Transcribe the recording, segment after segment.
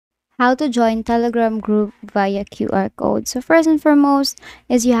How to join Telegram group via QR code. So first and foremost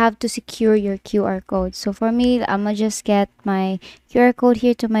is you have to secure your QR code. So for me, I'm gonna just get my QR code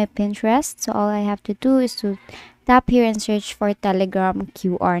here to my Pinterest. So all I have to do is to tap here and search for Telegram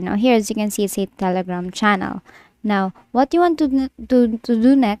QR. Now here, as you can see, it's a Telegram channel. Now what you want to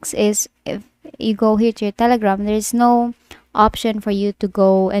do next is, if you go here to your Telegram, there is no option for you to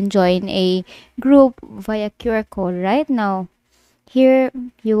go and join a group via QR code. Right now, here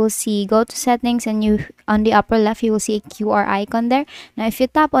you will see, go to settings, and you, on the upper left, you will see a QR icon there. Now if you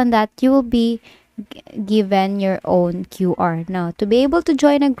tap on that, you will be given your own QR. Now to be able to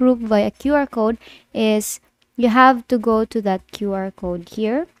join a group via QR code is, you have to go to that QR code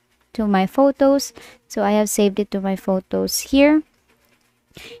here to my photos. So I have saved it to my photos here.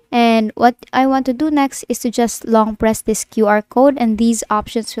 And what I want to do next is to just long press this QR code, and these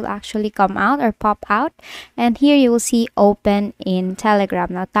options will actually come out or pop out. And here you will see open in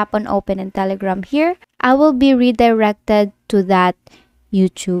Telegram. Now tap on open in Telegram here. I will be redirected to that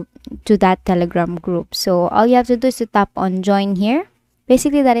YouTube, to that Telegram group. So all you have to do is to tap on join here.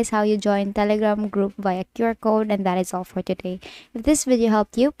 Basically, that is how you join Telegram group via QR code, and that is all for today. If this video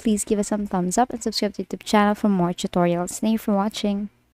helped you, please give us some thumbs up and subscribe to the YouTube channel for more tutorials. Thank you for watching.